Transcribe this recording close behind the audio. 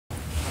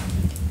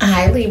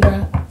Hi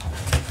Libra,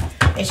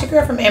 it's your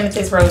girl from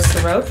Amethyst Rose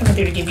to Road coming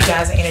through to give you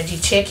guys an energy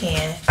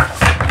check-in.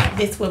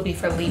 This will be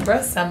for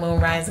Libra, Sun,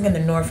 Moon, Rising in the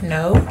North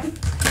Node.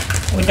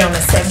 We're doing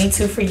a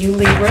 72 for you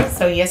Libra,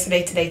 so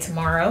yesterday, today,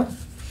 tomorrow.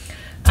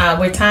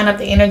 We're tying up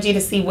the energy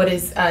to see what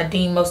is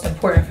deemed most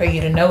important for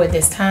you to know at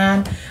this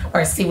time,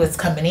 or see what's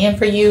coming in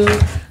for you.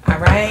 All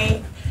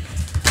right,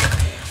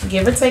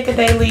 give or take a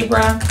day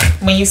Libra.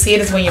 When you see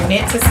it is when you're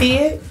meant to see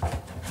it.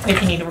 If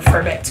you need to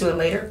refer back to it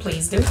later,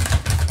 please do.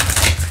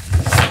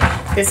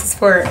 This is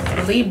for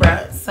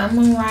Libra, Sun,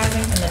 Moon,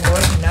 Rising in the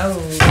North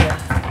Node.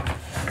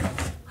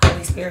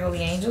 Holy Spirit, Holy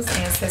Angels,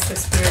 Ancestors,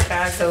 Spirit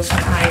Guides, those from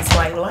highest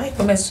white light.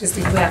 What messages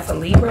do you have for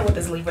Libra? What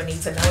does Libra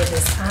need to know at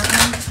this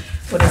time?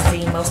 What is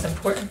the most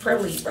important for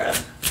Libra?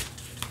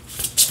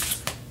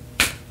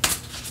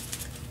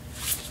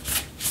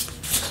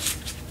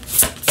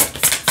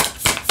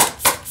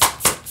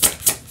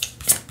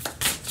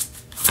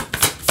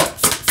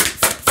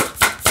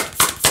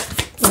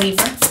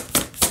 Libra.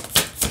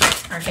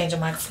 Archangel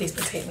Michael, please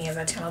protect me as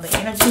I channel the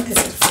energy. This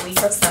is for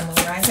Libra, Sun, Moon,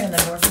 Rising in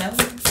the North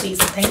Node. Please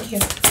and thank you.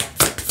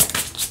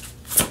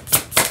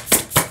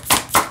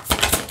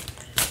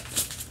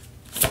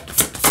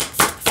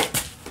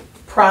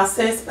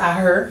 Process by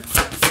her,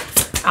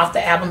 off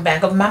the album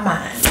Back of My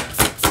Mind.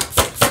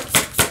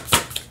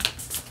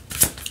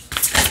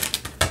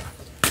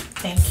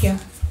 Thank you.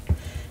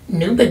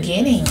 New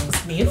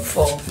beginnings.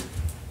 Beautiful.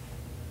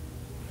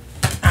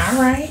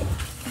 All right.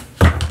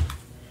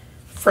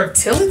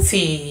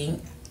 Fertility.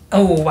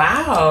 Oh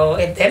wow,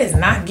 if that is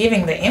not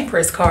giving the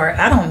Empress card,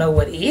 I don't know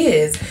what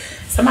is.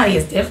 Somebody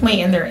is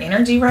definitely in their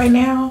energy right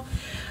now.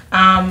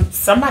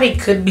 Somebody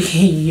could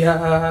be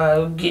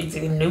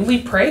newly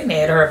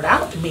pregnant or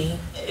about to be.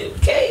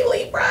 Okay,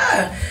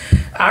 Libra.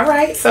 All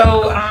right,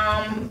 so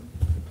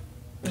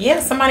yeah,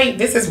 somebody,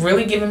 this is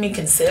really giving me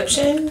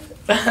conception.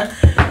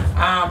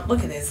 Look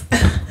at this.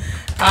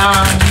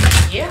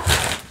 Yeah.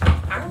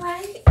 All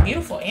right,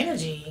 beautiful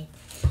energy.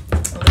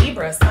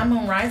 Libra, Sun,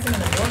 Moon, Rising in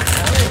the North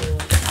Node.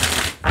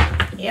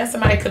 Yeah,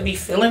 somebody could be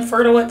feeling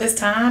fertile at this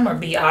time or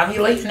be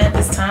ovulating at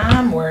this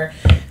time, or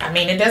I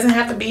mean, it doesn't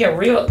have to be a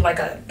real, like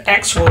a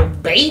actual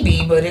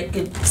baby, but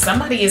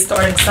somebody is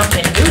starting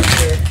something new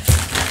here.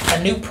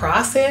 A new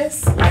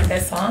process, like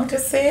that song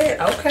just said.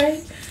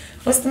 Okay.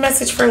 What's the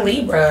message for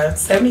Libra?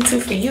 72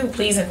 for you,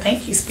 please and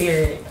thank you,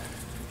 Spirit.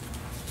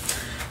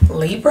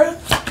 Libra?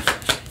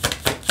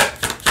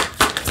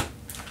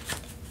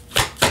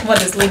 What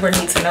does Libra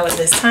need to know at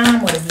this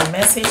time? What is the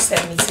message?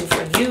 72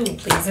 for you,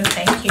 please and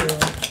thank you.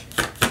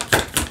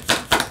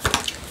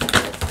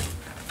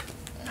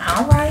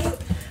 All right.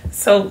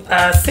 So,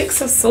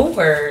 Six of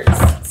Swords.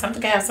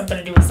 Something can have something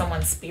to do with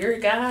someone's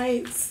spirit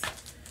guides.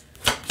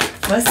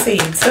 Let's see.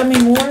 Tell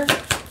me more.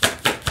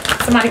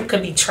 Somebody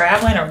could be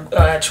traveling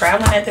or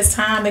traveling at this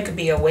time. It could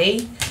be away.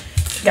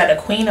 You got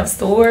the Queen of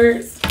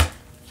Swords.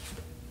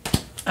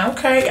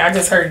 Okay. I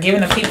just heard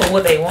giving the people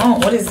what they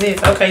want. What is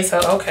this? Okay. So,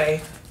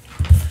 okay.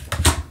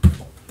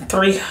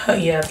 Three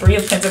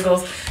of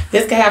Pentacles.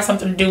 This could have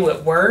something to do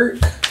with work,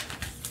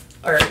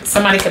 or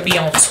somebody could be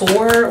on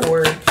tour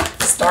or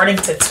starting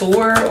to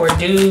tour or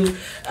do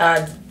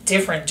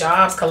different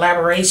jobs,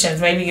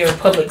 collaborations. Maybe you're a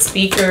public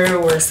speaker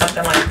or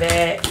something like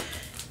that.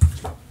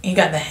 You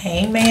got the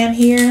Hangman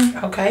here.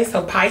 Okay,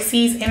 so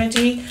Pisces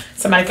energy.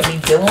 Somebody could be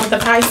dealing with the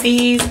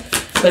Pisces,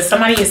 but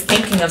somebody is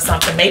thinking of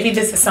something. Maybe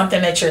this is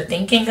something that you're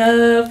thinking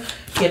of.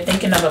 You're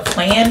thinking of a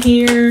plan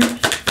here.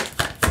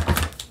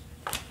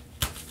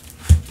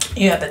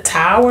 You have the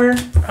Tower.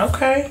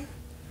 Okay.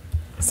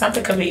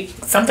 Something could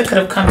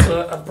have come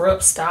to an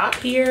abrupt stop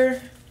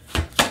here.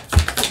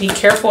 Be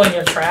careful in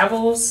your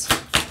travels.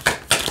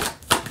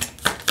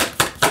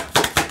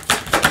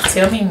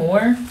 Tell me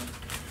more.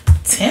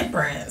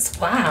 Temperance.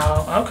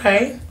 Wow.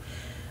 Okay.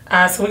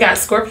 So we got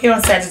Scorpio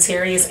and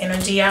Sagittarius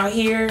energy out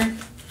here.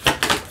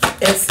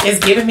 It's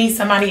giving me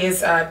somebody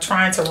is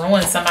trying to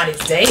ruin somebody's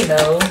day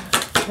though.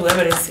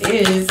 Whoever this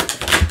is.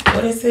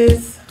 What is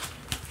this?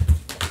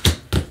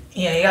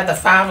 Yeah, you got the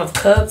Five of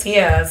Cups.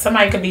 Yeah,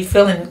 somebody could be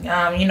feeling,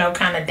 you know,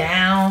 kind of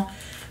down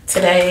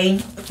today.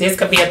 This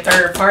could be a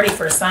third party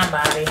for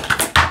somebody.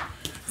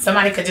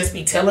 Somebody could just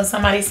be telling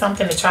somebody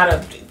something to try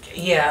to,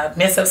 yeah,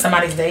 mess up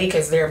somebody's day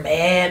because they're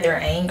mad, they're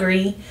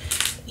angry.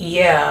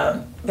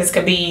 Yeah, this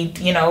could be,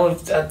 you know,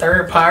 a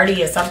third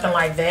party or something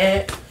like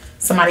that.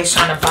 Somebody's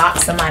trying to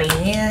box somebody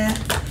in.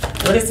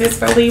 What is this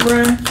for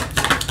Libra?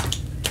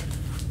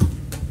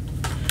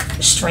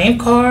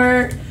 Strength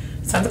card.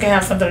 Something can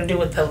have something to do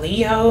with the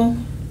Leo.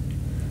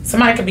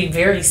 Somebody could be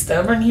very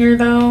stubborn here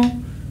though.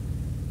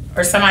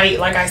 Or somebody,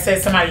 like I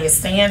said, somebody is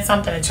saying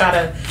something to try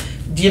to,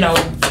 you know,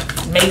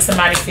 make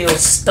somebody feel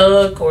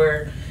stuck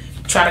or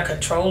try to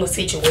control a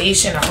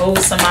situation or hold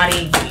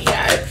somebody.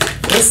 Yeah,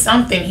 there's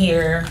something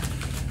here.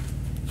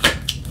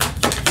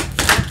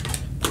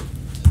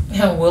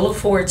 Wheel of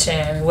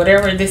Fortune.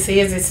 Whatever this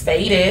is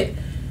fated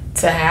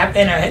to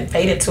happen or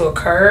fated to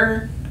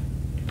occur.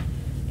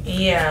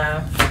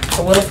 Yeah.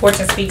 The Wheel of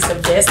Fortune speaks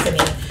of destiny,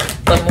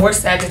 but more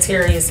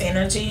Sagittarius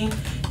energy.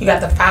 You got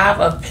the Five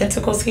of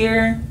Pentacles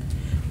here.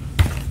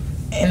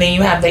 And then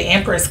you have the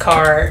Empress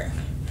card.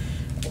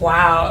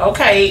 Wow.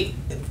 Okay.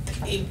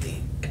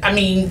 I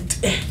mean,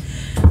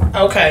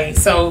 okay.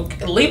 So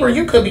Libra,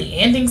 you could be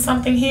ending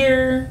something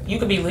here. You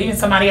could be leaving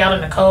somebody out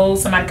in the cold.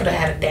 Somebody could have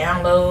had a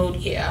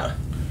download. Yeah.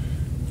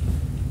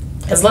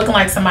 It's looking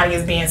like somebody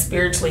is being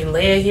spiritually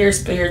led here,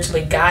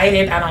 spiritually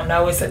guided. I don't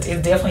know. It's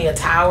definitely a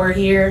tower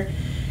here.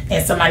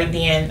 And somebody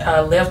being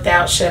left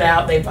out, shut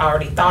out. They've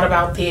already thought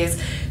about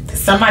this.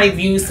 Somebody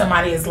views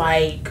somebody as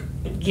like,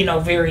 you know,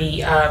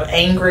 very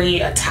angry,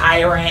 a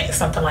tyrant,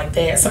 something like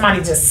that. Somebody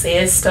just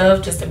says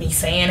stuff just to be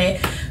saying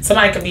it.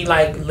 Somebody could be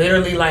like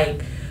literally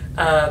like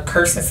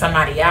cursing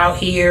somebody out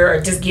here, or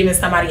just giving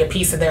somebody a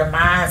piece of their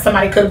mind.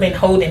 Somebody could have been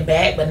holding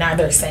back, but now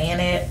they're saying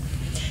it.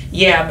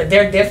 Yeah, but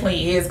there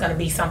definitely is going to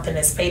be something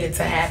that's fated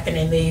to happen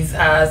in these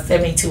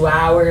 72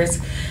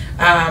 hours.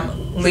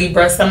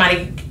 Libra,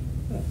 somebody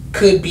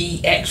could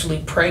be actually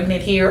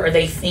pregnant here, or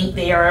they think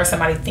they are.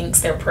 Somebody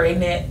thinks they're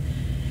pregnant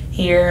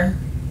here.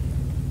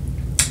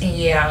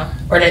 Yeah,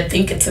 or they're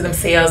thinking to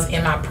themselves,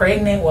 am I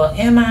pregnant? Well,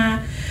 am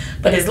I?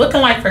 But it's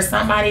looking like for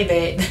somebody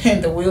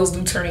that the wheels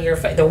do turn in your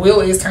favor. The wheel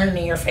is turning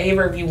in your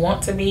favor if you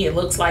want to be. It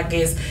looks like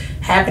it's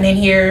happening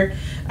here.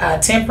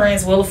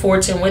 Temperance, Wheel of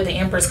Fortune with the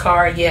Empress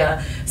card.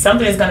 Yeah,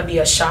 something is going to be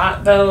a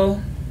shock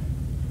though.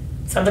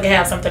 Something can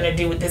have something to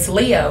do with this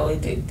Leo,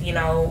 you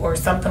know, or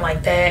something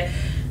like that.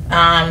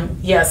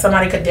 Yeah,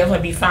 somebody could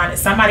definitely be finding.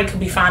 Somebody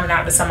could be finding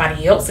out that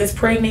somebody else is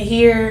pregnant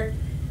here.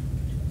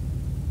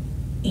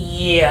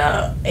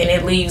 Yeah, and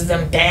it leaves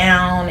them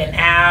down and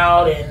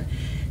out, and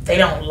they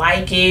don't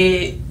like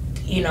it.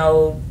 You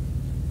know,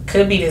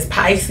 could be this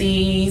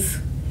Pisces.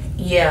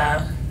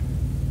 Yeah.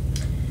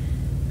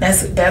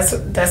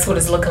 That's what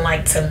it's looking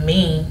like to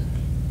me.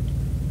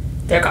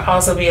 There could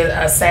also be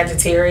a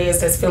Sagittarius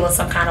that's feeling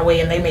some kind of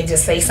way, and they may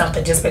just say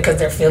something just because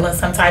they're feeling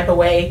some type of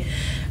way.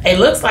 It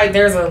looks like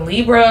there's a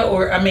Libra,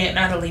 or I mean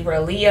not a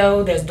Libra, a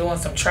Leo that's doing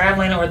some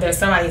traveling, or there's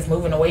somebody who's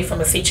moving away from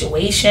a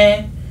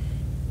situation,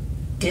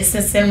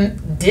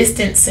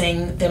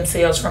 distancing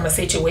themselves from a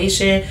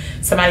situation.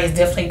 Somebody is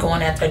definitely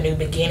going after a new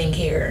beginning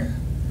here.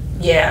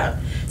 Yeah.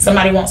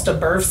 Somebody wants to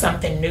birth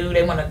something new.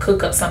 They want to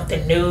cook up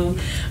something new.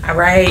 All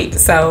right.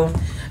 So,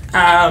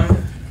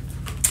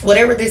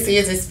 whatever this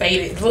is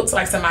fated. It looks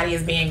like somebody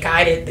is being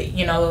guided.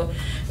 You know,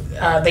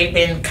 they've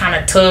been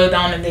kind of tugged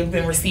on, and they've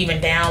been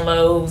receiving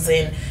downloads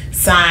and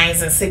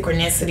signs and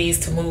synchronicities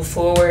to move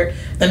forward.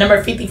 The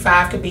number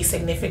 55 could be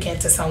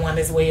significant to someone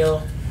as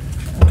well.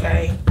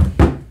 Okay.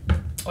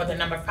 Or the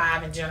number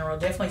 5 in general.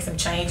 Definitely some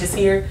changes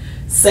here.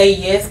 Say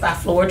Yes by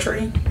Floor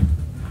Tree.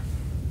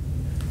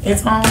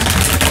 It's on.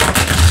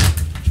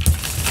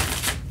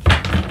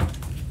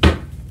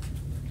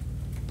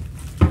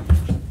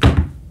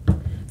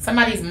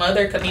 Somebody's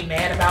mother could be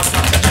mad about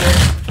something here.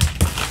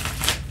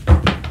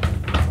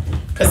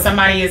 Because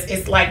somebody is,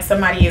 it's like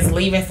somebody is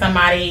leaving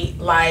somebody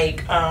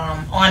like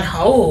on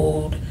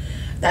hold.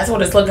 That's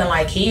what it's looking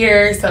like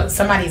here. So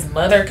somebody's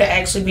mother could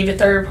actually be the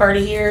third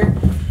party here.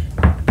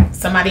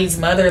 Somebody's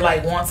mother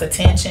like wants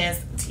attention,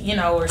 you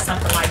know, or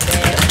something like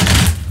that.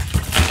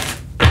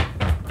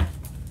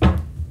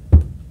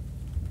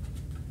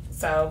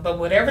 So, but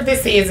whatever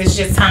this is, it's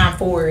just time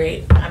for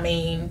it. I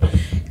mean,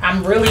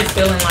 I'm really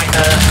feeling like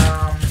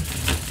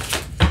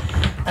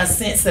a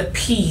sense of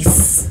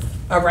peace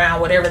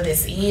around whatever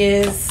this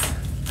is.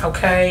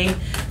 Okay.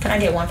 Can I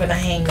get one for the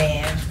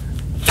Hangman?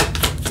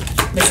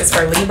 This is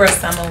for Libra,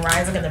 Sun, Moon,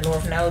 Rising in the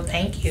North Node.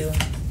 Thank you.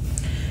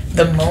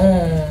 The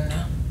Moon.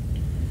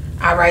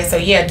 All right, so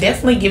yeah,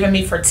 definitely giving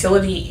me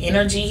fertility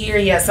energy here.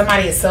 Yeah,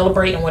 somebody is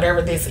celebrating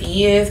whatever this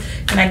is.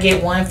 Can I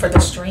get one for the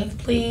Strength,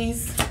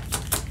 please?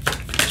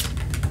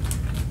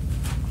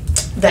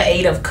 The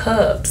 8 of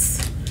Cups.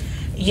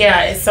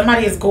 Yeah,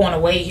 somebody is going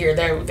away here.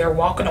 They're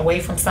walking away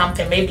from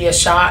something, maybe a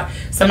shot.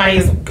 Somebody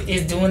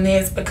is doing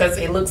this because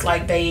it looks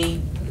like they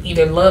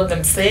either love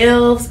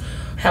themselves,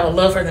 have a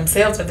love for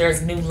themselves, or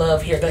there's new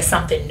love here. There's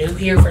something new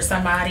here for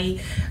somebody.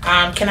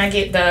 Can I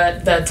get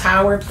the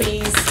Tower,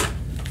 please?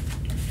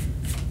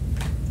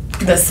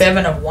 The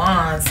 7 of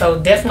Wands. So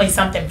definitely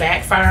something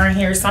backfiring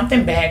here.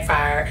 Something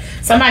backfired.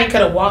 Somebody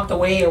could have walked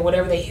away or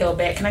whatever they held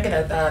back. Can I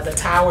get the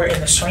Tower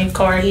and the Strength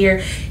card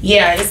here?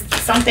 Yeah, it's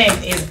something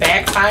is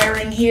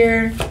backfiring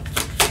here.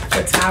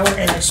 The Tower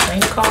and the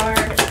Strength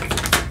card.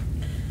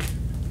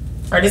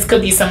 Or this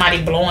could be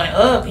somebody blowing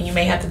up, and you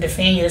may have to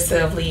defend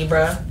yourself,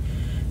 Libra.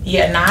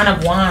 Yeah, 9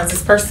 of Wands.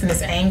 This person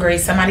is angry.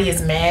 Somebody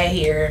is mad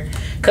here.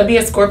 Could be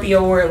a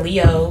Scorpio or a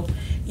Leo.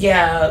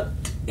 Yeah.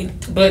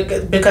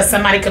 But because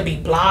somebody could be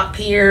blocked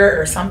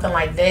here or something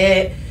like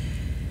that.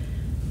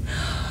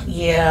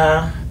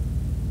 Yeah,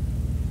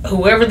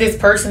 whoever this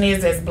person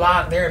is that's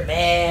blocked, they're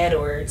mad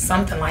or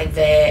something like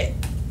that.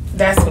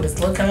 That's what it's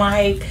looking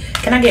like.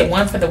 Can I get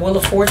one for the Wheel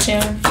of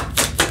Fortune?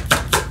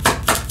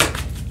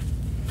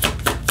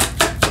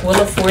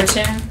 Wheel of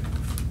Fortune.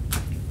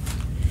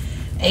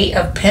 8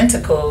 of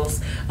Pentacles.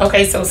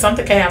 Okay, so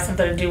something can have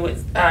something to do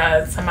with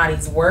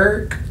somebody's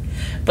work.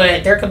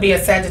 But there could be a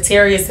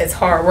Sagittarius that's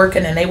hard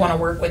working and they want to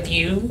work with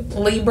you,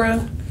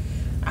 Libra.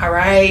 All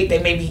right.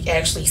 They may be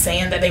actually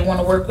saying that they want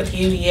to work with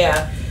you.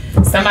 Yeah.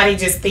 Somebody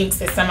just thinks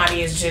that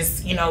somebody is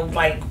just, you know,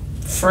 like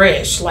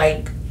fresh.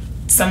 Like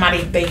somebody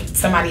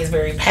is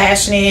very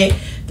passionate.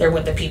 They're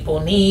what the people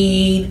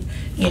need,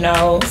 you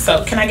know.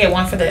 So can I get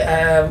one for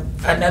the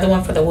another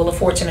one for the Wheel of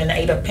Fortune and the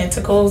Eight of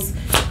Pentacles?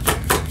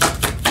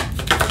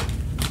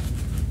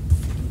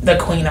 The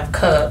Queen of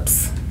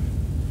Cups.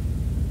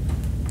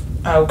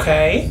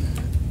 Okay.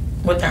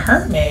 With the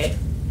Hermit.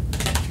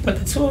 With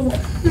the two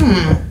of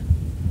them.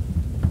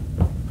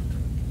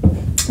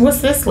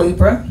 What's this,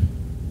 Libra?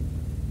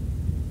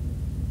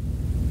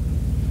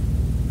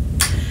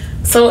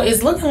 So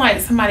it's looking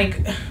like somebody.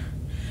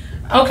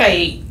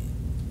 Okay.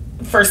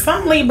 For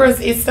some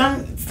Libras, it's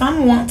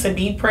some want to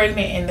be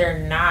pregnant and they're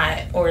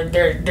not, or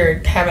they're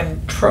having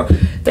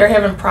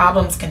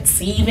problems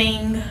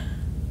conceiving.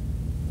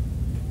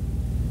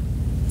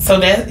 So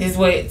that is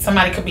what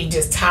somebody could be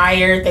just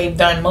tired. They've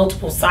done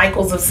multiple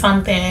cycles of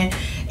something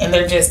and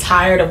they're just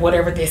tired of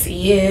whatever this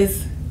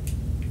is.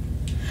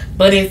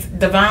 But it's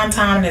divine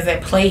timing is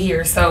at play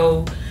here.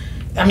 So,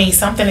 I mean,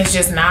 something is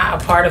just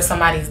not a part of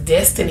somebody's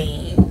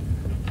destiny.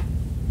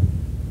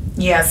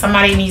 Yeah,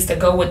 somebody needs to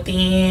go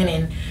within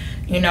and,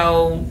 you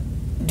know,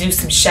 do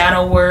some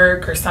shadow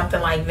work or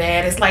something like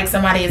that. It's like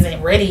somebody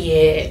isn't ready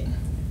yet.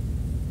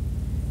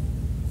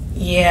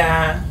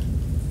 Yeah.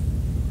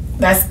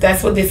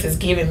 That's what this is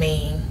giving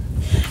me.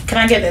 Can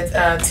I get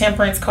the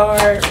Temperance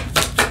card?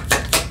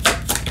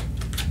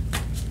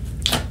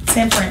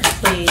 Temperance,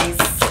 please.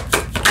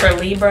 For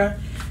Libra,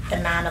 the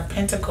Nine of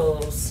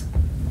Pentacles.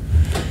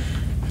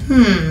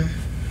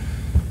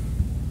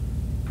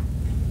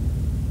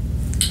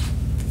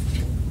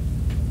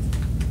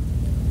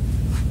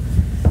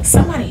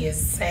 Somebody is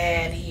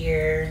sad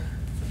here.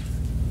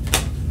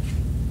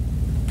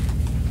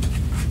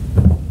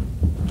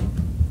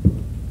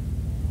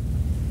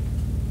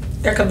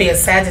 There could be a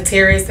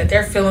Sagittarius that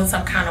they're feeling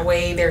some kind of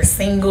way. They're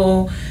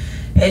single.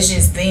 It's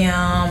just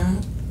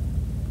them.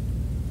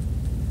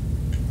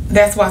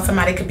 That's why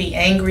somebody could be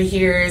angry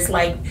here. It's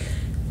like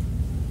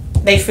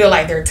they feel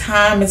like their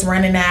time is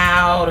running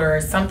out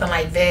or something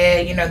like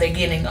that. You know, they're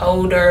getting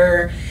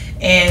older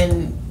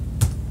and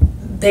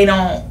they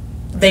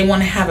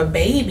want to have a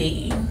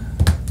baby.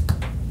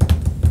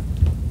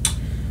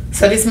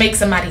 So this makes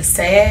somebody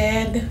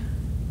sad.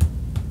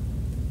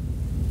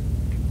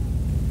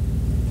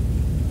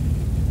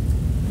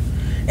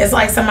 It's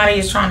like somebody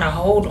is trying to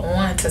hold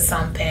on to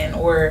something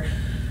or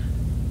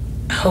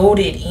hold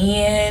it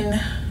in.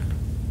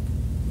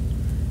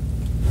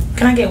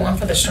 Can I get one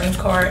for the Strength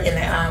card and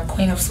the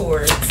Queen of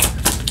Swords?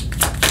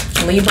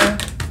 Libra.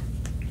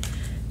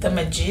 The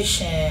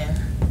Magician.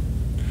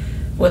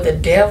 With the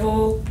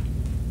Devil.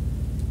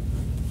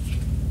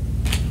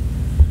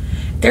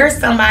 There's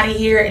somebody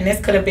here, and this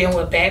could have been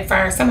what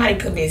backfire. Somebody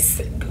could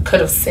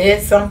have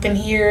said something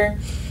here.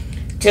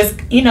 Just,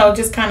 you know,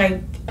 just kind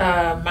of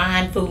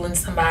mind fooling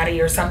somebody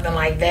or something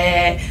like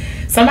that.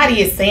 Somebody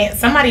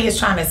is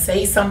trying to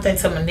say something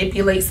to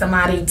manipulate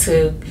somebody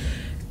to,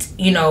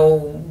 you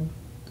know,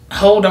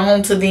 hold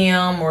on to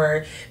them.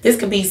 Or this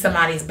could be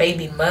somebody's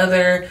baby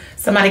mother.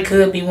 Somebody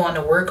could be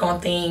wanting to work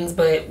on things,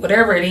 but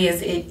whatever it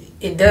is,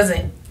 it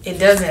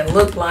doesn't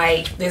look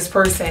like this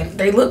person.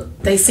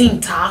 They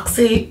seem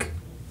toxic.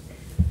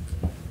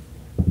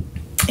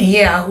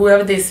 Yeah,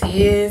 whoever this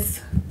is,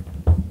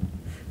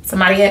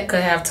 somebody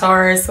could have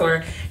Taurus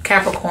or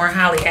Capricorn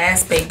highly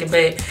aspected,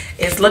 but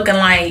it's looking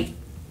like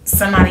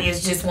somebody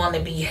is just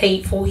wanting to be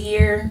hateful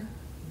here.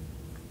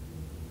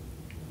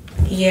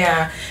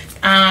 Yeah.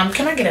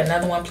 Can I get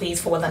another one, please,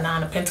 for the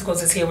Nine of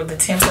Pentacles is here with the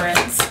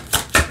Temperance?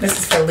 This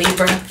is for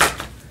Libra.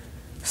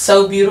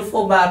 So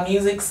Beautiful by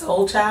Music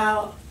Soul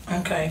Child.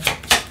 Okay.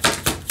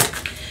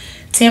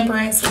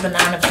 Temperance with the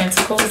Nine of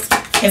Pentacles.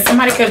 And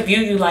somebody could view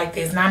you like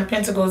this. Nine of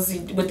Pentacles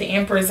with the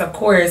Empress, of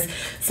course.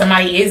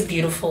 Somebody is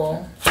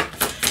beautiful.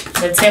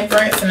 The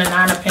Temperance and the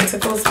Nine of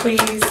Pentacles,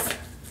 please.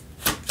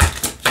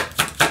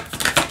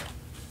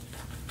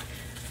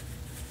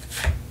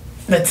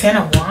 The Ten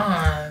of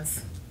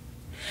Wands.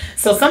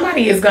 So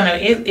somebody is gonna,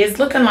 it's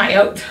looking like,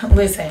 oh,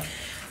 listen,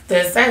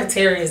 the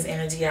Sagittarius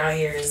energy out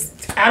here is,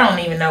 I don't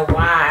even know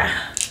why.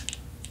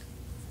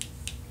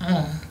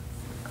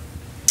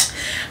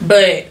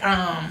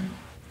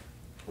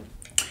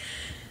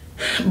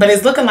 But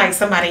it's looking like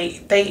somebody,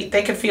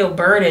 they could feel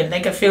burdened.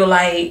 They could feel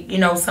like, you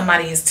know,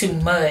 somebody is too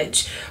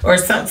much. Or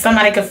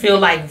somebody could feel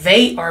like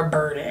they are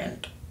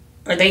burdened.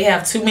 Or they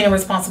have too many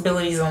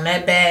responsibilities on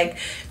that back.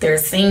 They're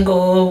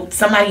single.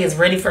 Somebody is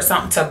ready for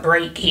something to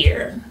break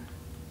here.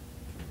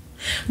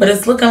 But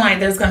it's looking like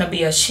there's going to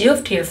be a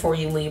shift here for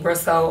you, Libra.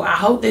 So I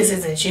hope this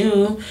isn't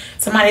you.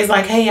 Somebody's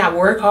like, hey, I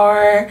work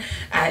hard.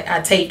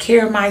 I take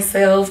care of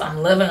myself.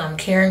 I'm loving, I'm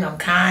caring, I'm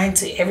kind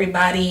to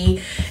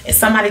everybody. And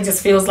somebody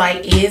just feels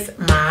like it's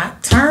my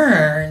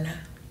turn.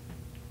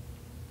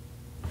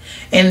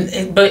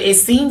 But it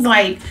seems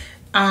like,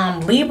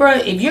 Libra,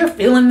 if you're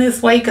feeling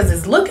this way, because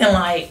it's looking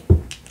like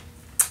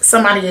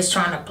somebody is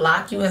trying to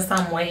block you in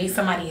some way.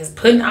 Somebody is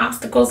putting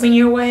obstacles in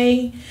your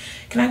way.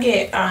 Can I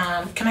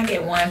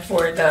get one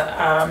for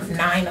the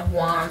Nine of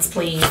Wands,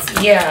 please?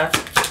 Yeah.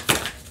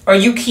 Or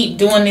you keep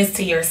doing this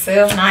to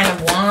yourself. Nine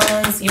of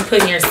Wands. You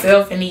putting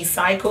yourself in these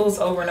cycles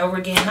over and over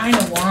again. Nine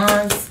of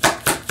Wands.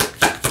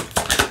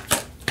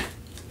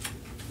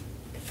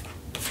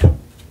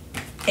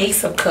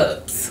 Ace of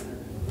Cups.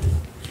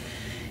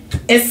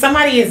 If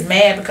somebody is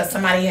mad because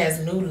somebody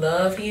has new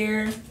love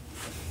here,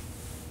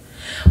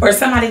 or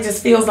somebody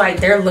just feels like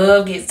their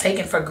love gets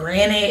taken for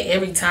granted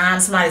every time,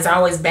 somebody's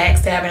always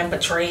backstabbing and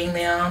betraying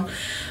them,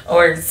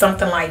 or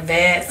something like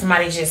that.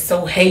 Somebody's just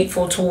so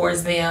hateful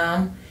towards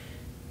them.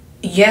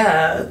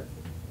 Yeah.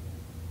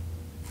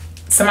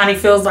 Somebody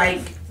feels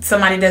like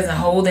somebody doesn't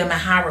hold them in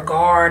high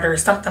regard or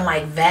something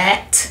like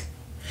that.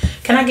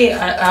 Can I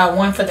get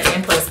one for the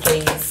Empress,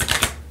 please?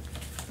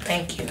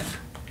 Thank you.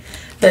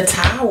 The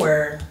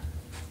Tower.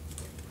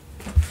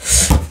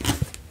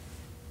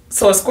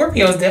 So a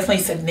Scorpio is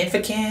definitely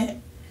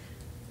significant.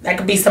 That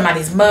could be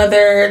somebody's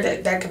mother.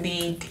 That could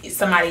be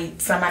somebody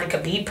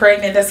could be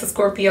pregnant. That's a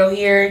Scorpio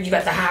here. You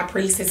got the High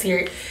Priestess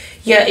here.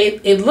 Yeah,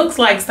 it looks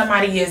like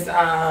somebody is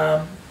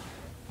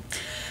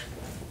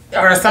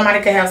or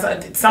somebody could have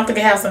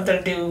something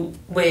to do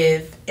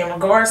with, in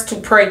regards to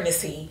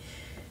pregnancy.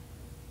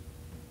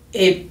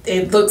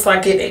 It looks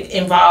like it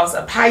involves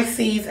a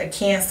Pisces, a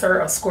Cancer,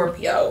 a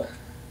Scorpio,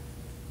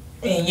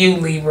 and you,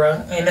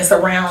 Libra, and it's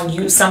around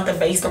you, something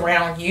based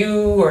around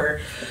you or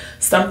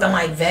something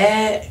like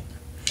that.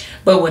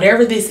 But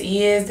whatever this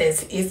is,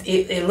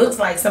 it looks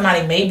like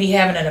somebody may be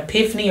having an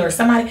epiphany, or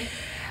somebody,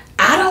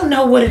 I don't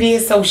know what it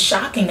is so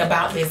shocking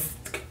about this.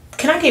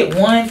 Can I get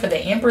one for the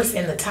Empress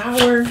in the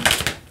Tower?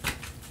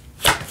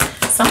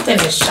 Something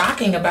is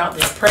shocking about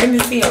this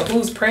pregnancy, or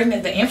who's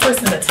pregnant. The Empress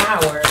in the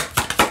Tower.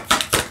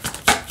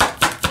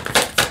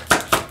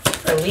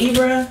 For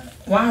Libra,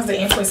 why is the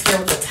Empress here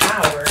with the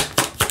Tower?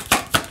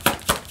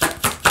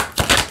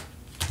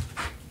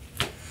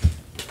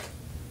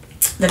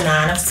 The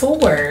Nine of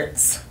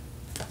Swords.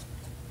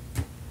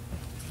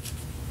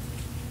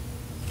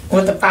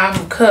 With the Five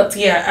of Cups.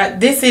 Yeah,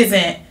 this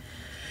isn't...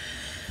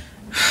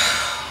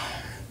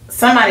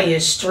 Somebody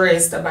is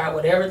stressed about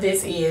whatever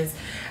this is.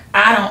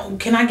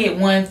 Can I get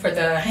one for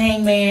the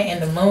Hangman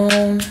and the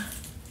Moon?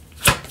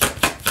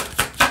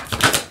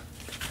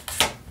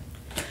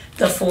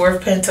 The Four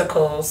of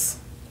Pentacles.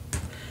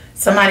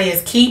 Somebody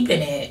is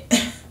keeping it.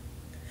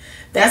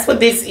 That's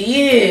what this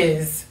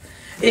is.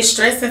 It's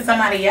stressing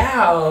somebody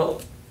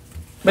out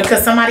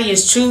because somebody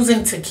is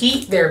choosing to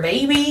keep their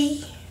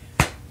baby.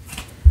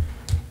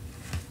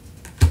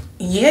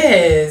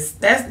 Yes,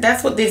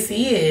 that's what this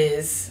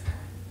is.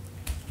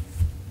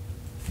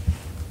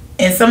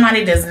 And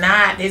somebody does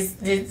not.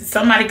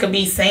 Somebody could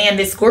be saying,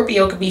 this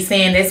Scorpio could be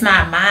saying, that's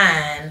not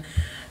mine.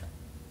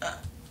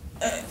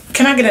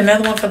 Can I get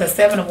another one for the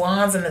Seven of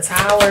Wands in the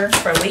Tower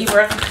for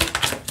Libra?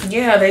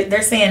 Yeah,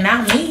 they're saying,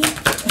 not me.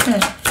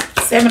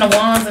 Seven of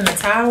Wands in the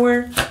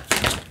Tower.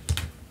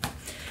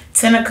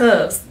 Ten of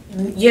Cups.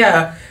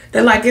 Yeah,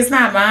 they're like, it's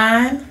not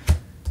mine.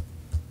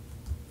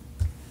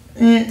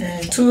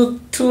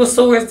 Two of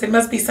Swords, it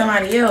must be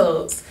somebody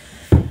else.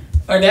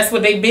 Or that's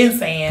what they've been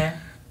saying.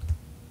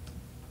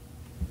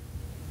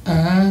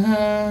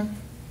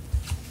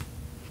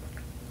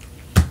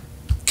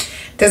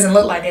 Doesn't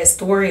look like that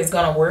story is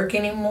gonna work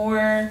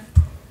anymore.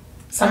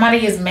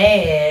 Somebody is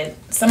mad.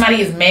 Somebody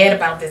is mad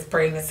about this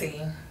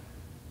pregnancy.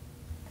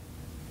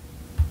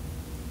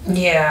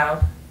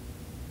 Yeah.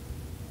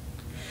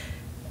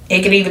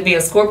 It could either be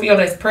a Scorpio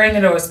that's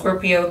pregnant or a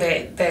Scorpio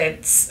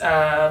that's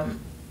a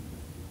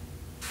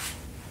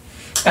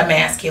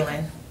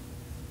masculine.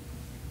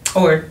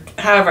 Or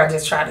however I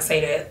just tried to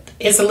say that.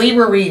 It's a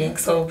Libra reading,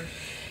 so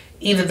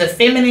either the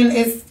feminine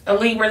is a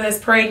Libra that's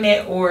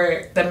pregnant,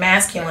 or the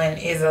masculine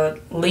is a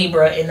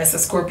Libra and it's a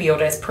Scorpio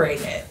that's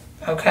pregnant.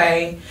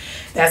 Okay?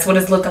 That's what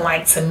it's looking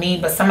like to me.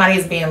 But somebody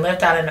is being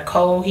left out in the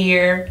cold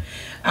here.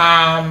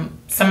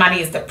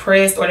 Somebody is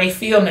depressed, or they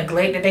feel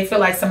neglected. They feel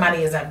like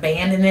somebody is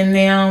abandoning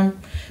them.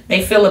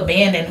 They feel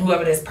abandoned,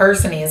 whoever this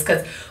person is.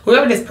 Because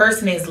whoever this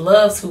person is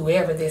loves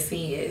whoever this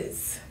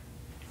is.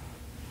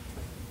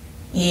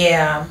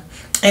 Yeah.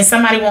 And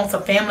somebody wants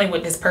a family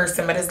with this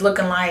person, but it's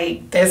looking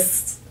like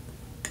this...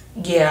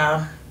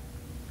 Yeah.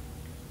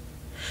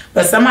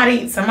 But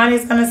somebody's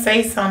going to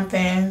say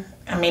something.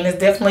 I mean, it's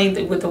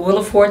definitely with the Wheel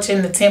of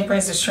Fortune, the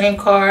Temperance, the Strength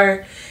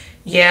card.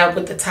 Yeah,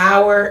 with the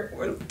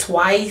Tower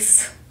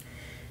twice.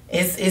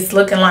 It's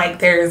looking like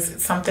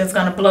there's something's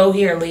going to blow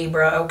here,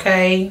 Libra,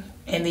 okay?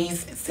 In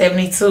these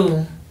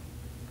 72.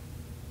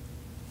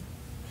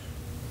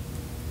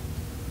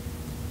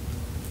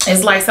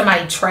 It's like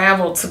somebody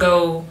traveled to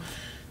go,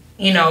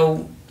 you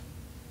know,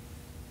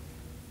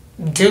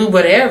 do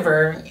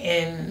whatever,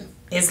 and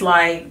it's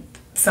like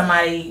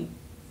somebody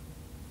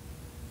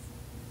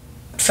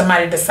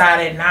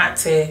decided not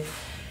to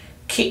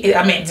keep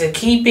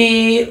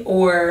it,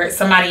 or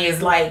somebody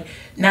is like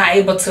not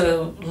able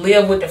to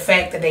live with the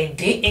fact that they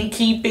didn't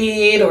keep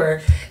it,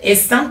 or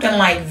it's something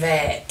like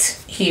that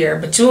here.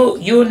 But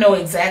you'll know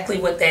exactly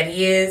what that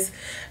is.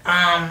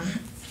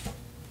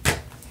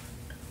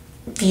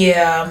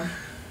 Yeah.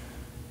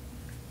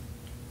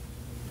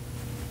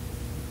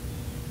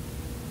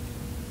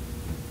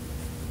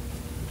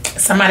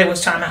 Somebody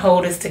was trying to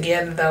hold this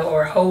together though,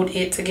 or hold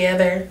it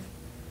together.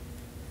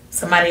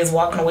 Somebody is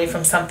walking away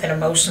from something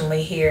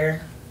emotionally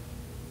here.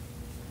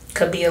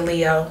 Could be a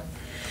Leo.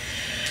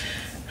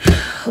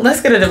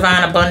 Let's get a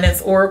Divine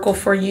Abundance Oracle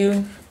for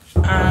you,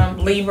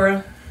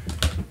 Libra.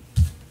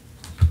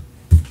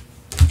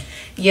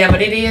 Yeah,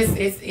 but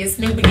it's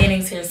new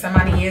beginnings here.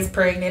 Somebody is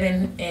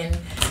pregnant and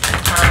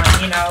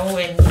you know,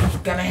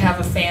 and gonna have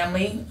a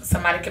family.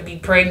 Somebody could be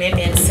pregnant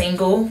and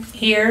single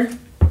here.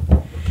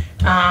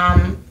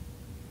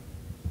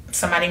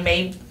 Somebody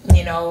may,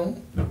 you know,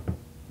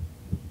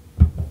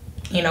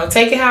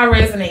 take it how it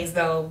resonates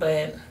though,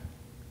 but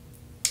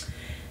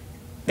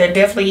there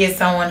definitely is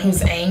someone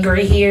who's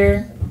angry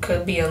here.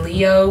 Could be a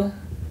Leo.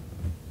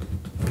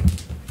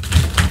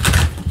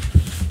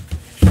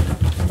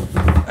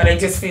 Or they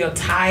just feel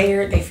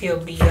tired. They feel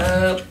beat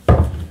up.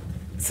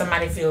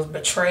 Somebody feels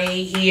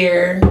betrayed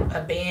here.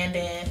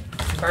 Abandoned.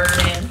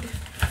 Burdened.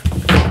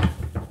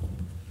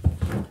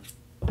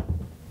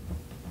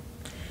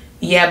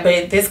 Yeah,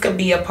 but this could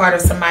be a part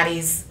of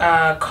somebody's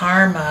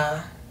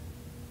karma.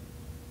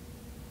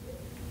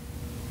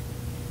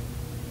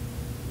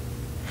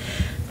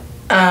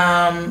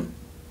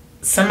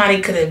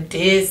 Somebody could have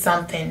did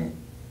something,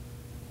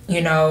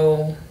 you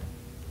know,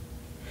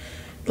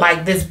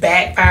 like this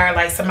backfire,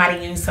 like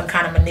somebody used some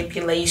kind of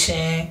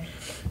manipulation.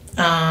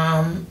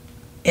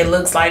 It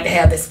looks like to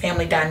have this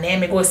family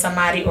dynamic with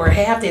somebody, or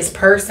have this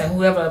person,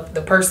 whoever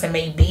the person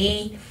may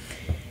be,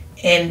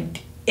 and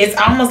it's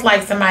almost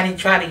like somebody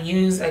tried to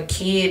use a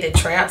kid to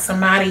trap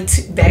somebody.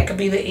 That could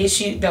be the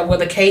issue, that was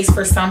the case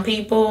for some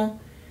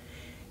people.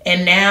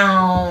 And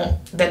now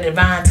the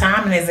divine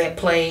timing is at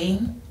play,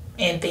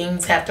 and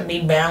things have to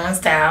be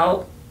balanced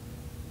out.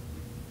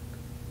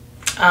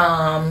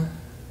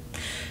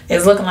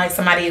 It's looking like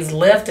somebody is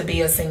left to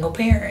be a single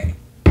parent,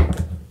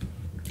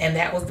 and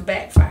that was the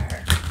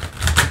backfire.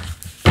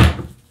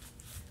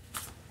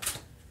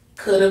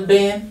 Could have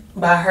been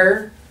by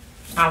her.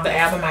 Off the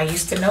album I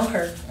Used to Know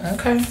Her.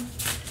 Okay.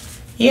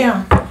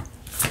 Yeah.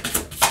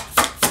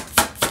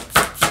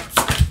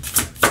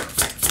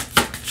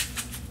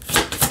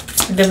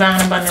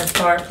 Divine Abundance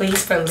card,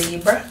 please, for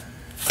Libra.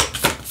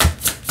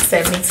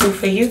 72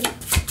 for you.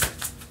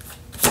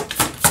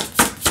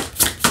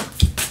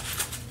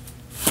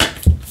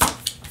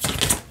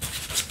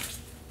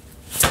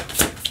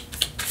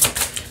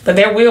 But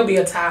there will be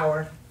a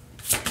Tower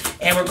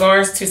in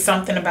regards to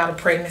something about a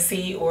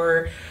pregnancy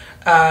or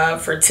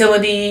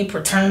fertility,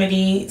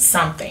 paternity,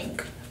 something.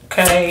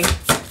 Okay.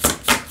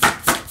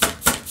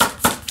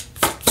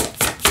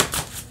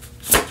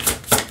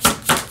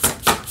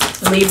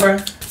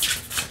 Libra.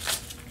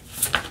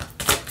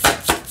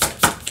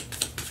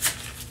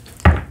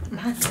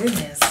 My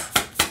goodness.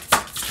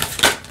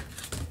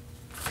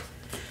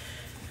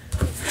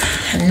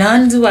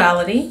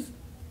 Non-duality.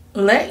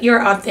 Let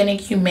your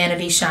authentic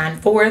humanity shine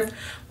forth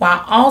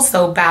while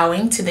also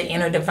bowing to the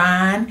inner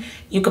divine.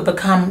 You could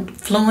become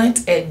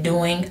fluent at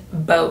doing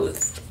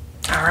both.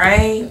 All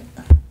right.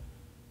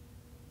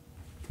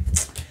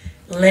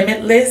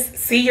 Limitless.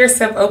 See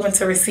yourself open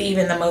to receive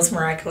in the most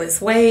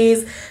miraculous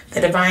ways.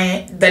 The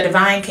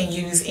divine can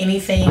use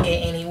anything and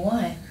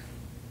anyone.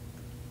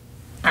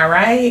 All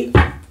right.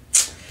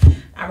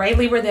 All right,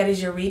 Libra, that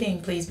is your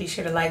reading. Please be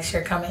sure to like,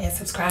 share, comment, and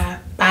subscribe.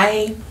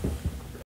 Bye.